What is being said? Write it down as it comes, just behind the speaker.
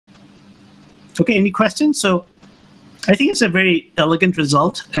Okay, any questions? So I think it's a very elegant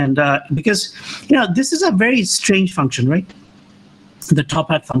result, and because this is a very strange function, right? The top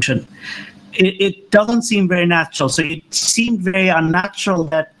hat function. It doesn't seem very natural. So it seemed very unnatural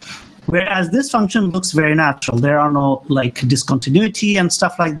that, whereas this function looks very natural. There are no like discontinuity and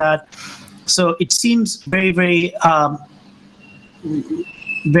stuff like that. So it seems very, very,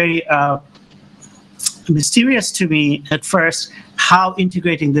 very mysterious to me at first how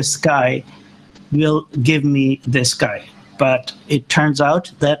integrating this guy will give me this guy. But it turns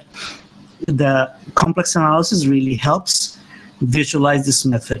out that the complex analysis really helps visualize this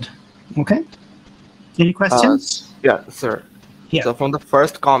method. Okay? Any questions? Yeah, sir. Yeah. So from the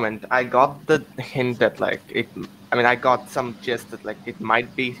first comment, I got the hint that I got some gist that it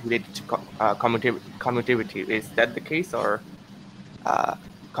might be related to commutativity. Is that the case, or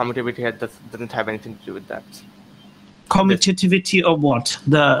commutativity doesn't have anything to do with that? Commutativity of what?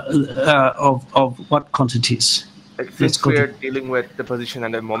 Of what quantities? Since we're dealing with the position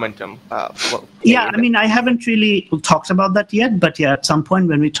and the momentum. I haven't really talked about that yet, but yeah, at some point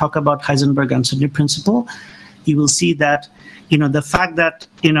when we talk about Heisenberg uncertainty principle, you will see that the fact that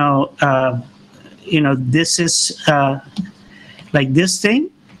this is like this thing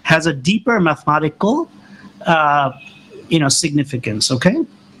has a deeper mathematical significance. Okay,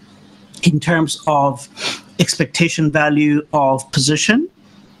 in terms of expectation value of position.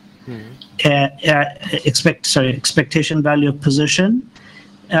 Expectation value of position.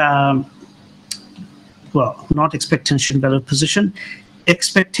 Well, not expectation value of position.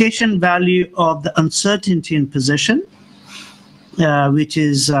 Expectation value of the uncertainty in position, which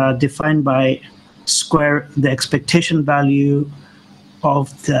is defined by the expectation value of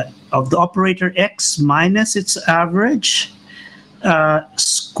the operator x minus its average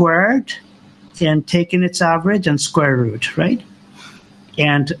squared and taken its average and square root, right?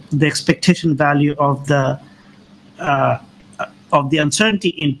 And the expectation value of the uncertainty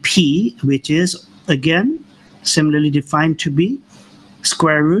in P, which is again similarly defined to be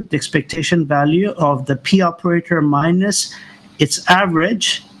square root the expectation value of the P operator minus its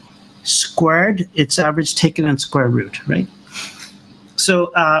average squared its average taken and square root, right?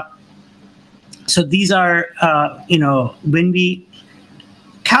 So so these are when we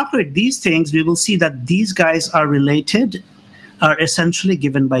calculate these things, we will see that these guys are related. Are essentially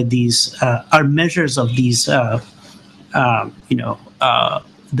given by these are measures of these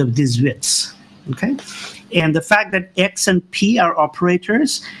these widths. Okay, and the fact that x and p are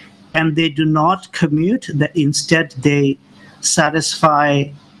operators and they do not commute, that instead they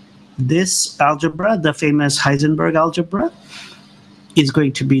satisfy this algebra, the famous Heisenberg algebra, is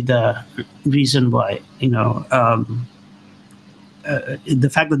going to be the reason why the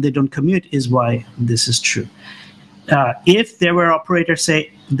fact that they don't commute is why this is true. If there were operators, say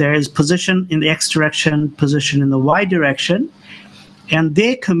there is position in the x direction, position in the y direction, and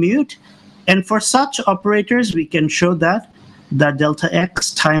they commute, and for such operators, we can show that the delta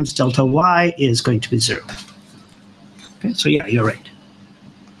x times delta y is going to be 0. Okay, so yeah, you're right.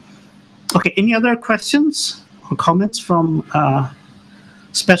 Okay, any other questions or comments from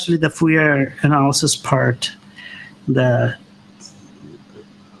especially the Fourier analysis part, the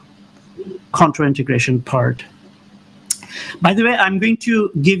contour integration part? By the way, I'm going to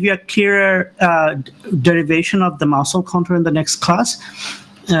give you a clearer derivation of the Mausel contour in the next class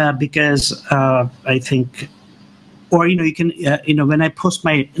because I think, or you can when I post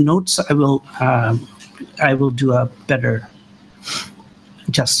my notes, I will do a better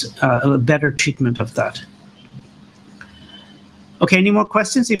treatment of that. Okay, any more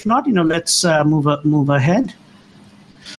questions? If not, let's move ahead.